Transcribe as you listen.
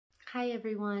Hi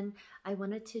everyone, I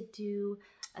wanted to do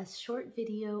a short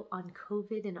video on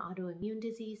COVID and autoimmune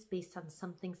disease based on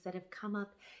some things that have come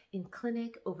up in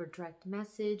clinic over direct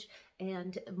message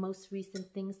and most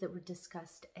recent things that were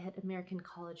discussed at American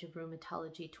College of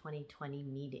Rheumatology 2020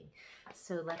 meeting.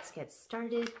 So let's get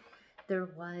started. There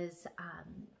was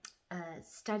a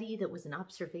study that was an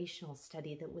observational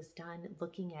study that was done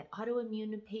looking at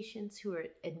autoimmune patients who are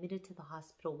admitted to the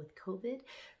hospital with COVID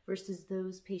versus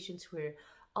those patients who are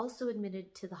also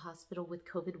admitted to the hospital with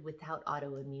COVID without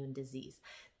autoimmune disease.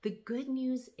 The good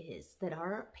news is that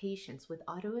our patients with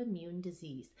autoimmune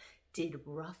disease did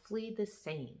roughly the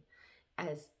same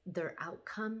as their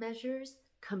outcome measures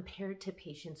compared to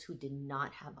patients who did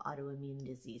not have autoimmune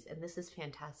disease. And this is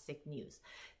fantastic news.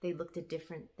 They looked at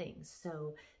different things.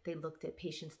 So they looked at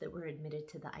patients that were admitted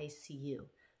to the ICU.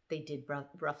 They did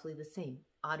roughly the same.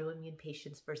 Autoimmune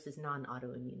patients versus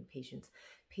non-autoimmune patients.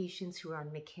 Patients who are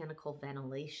on mechanical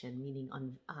ventilation, meaning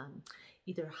on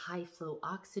either high flow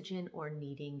oxygen or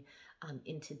needing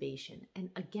intubation.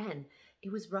 And again,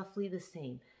 it was roughly the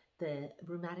same. The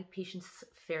rheumatic patients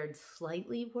fared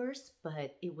slightly worse,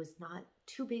 but it was not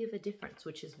too big of a difference,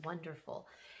 which is wonderful.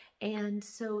 And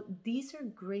so these are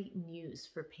great news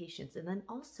for patients. And then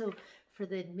also for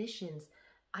the admissions,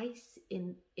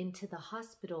 into the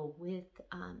hospital with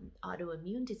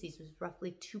autoimmune disease was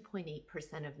roughly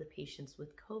 2.8% of the patients with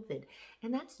COVID.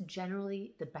 And that's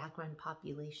generally the background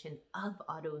population of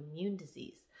autoimmune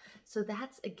disease. So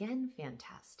that's again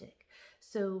fantastic.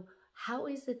 So how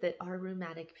is it that our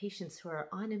rheumatic patients who are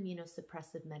on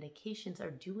immunosuppressive medications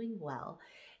are doing well?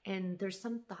 And there's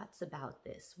some thoughts about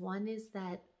this. One is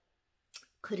that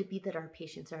could it be that our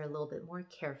patients are a little bit more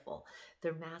careful?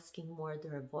 They're masking more,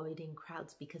 they're avoiding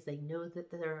crowds because they know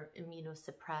that they're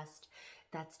immunosuppressed.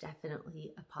 That's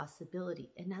definitely a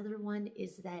possibility. Another one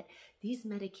is that these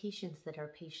medications that our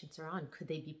patients are on, could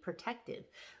they be protective?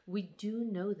 We do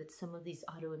know that some of these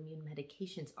autoimmune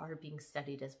medications are being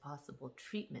studied as possible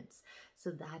treatments. So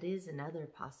that is another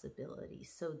possibility.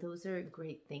 So those are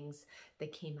great things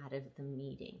that came out of the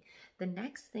meeting. The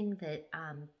next thing that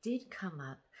did come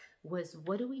up was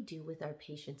what do we do with our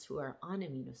patients who are on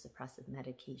immunosuppressive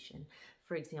medication,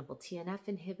 for example, TNF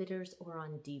inhibitors or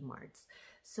on DMARDs.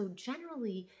 So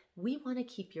generally, we want to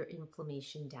keep your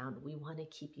inflammation down. We want to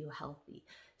keep you healthy.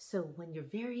 So when you're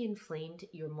very inflamed,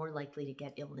 you're more likely to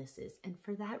get illnesses. And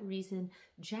for that reason,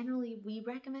 generally, we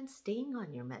recommend staying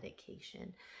on your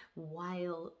medication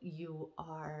while you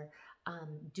are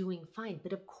doing fine.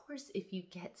 But of course, if you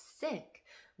get sick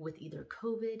with either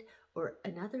COVID or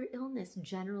another illness,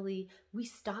 generally we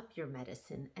stop your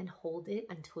medicine and hold it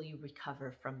until you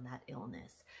recover from that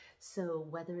illness. So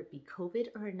whether it be COVID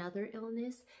or another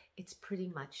illness, it's pretty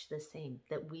much the same,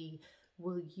 that we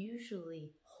will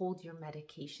usually hold your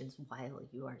medications while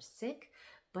you are sick,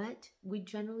 but we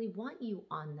generally want you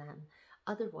on them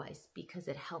otherwise because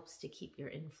it helps to keep your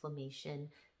inflammation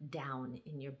down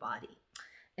in your body.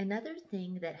 Another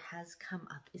thing that has come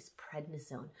up is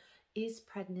prednisone. Is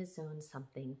prednisone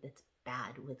something that's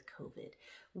bad with COVID?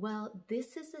 Well,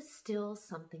 this is still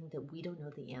something that we don't know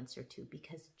the answer to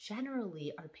because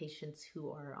generally our patients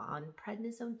who are on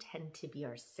prednisone tend to be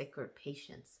our sicker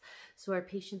patients. So our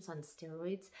patients on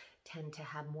steroids tend to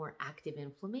have more active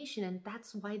inflammation, and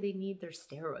that's why they need their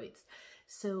steroids.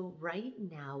 So right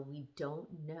now we don't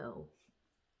know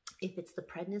if it's the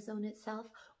prednisone itself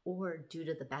or due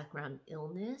to the background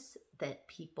illness that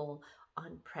people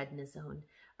on prednisone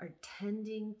are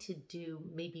tending to do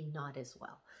maybe not as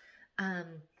well.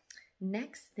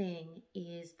 Next thing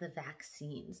is the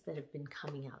vaccines that have been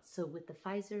coming out. So with the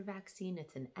Pfizer vaccine,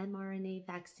 it's an mRNA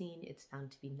vaccine. It's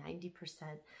found to be 90%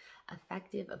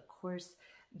 effective. Of course,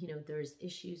 you know, there's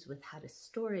issues with how to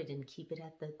store it and keep it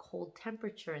at the cold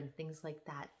temperature and things like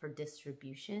that for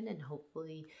distribution. And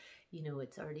hopefully, you know,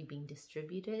 it's already being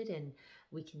distributed and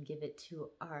we can give it to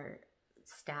our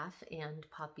staff and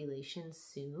population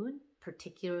soon,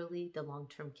 particularly the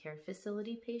long-term care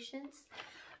facility patients.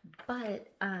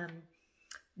 But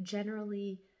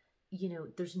generally, you know,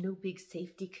 there's no big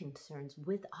safety concerns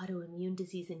with autoimmune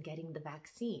disease and getting the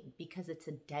vaccine because it's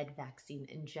a dead vaccine,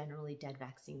 and generally dead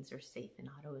vaccines are safe in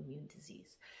autoimmune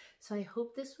disease. So I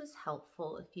hope this was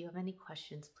helpful. If you have any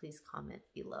questions, please comment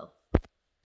below.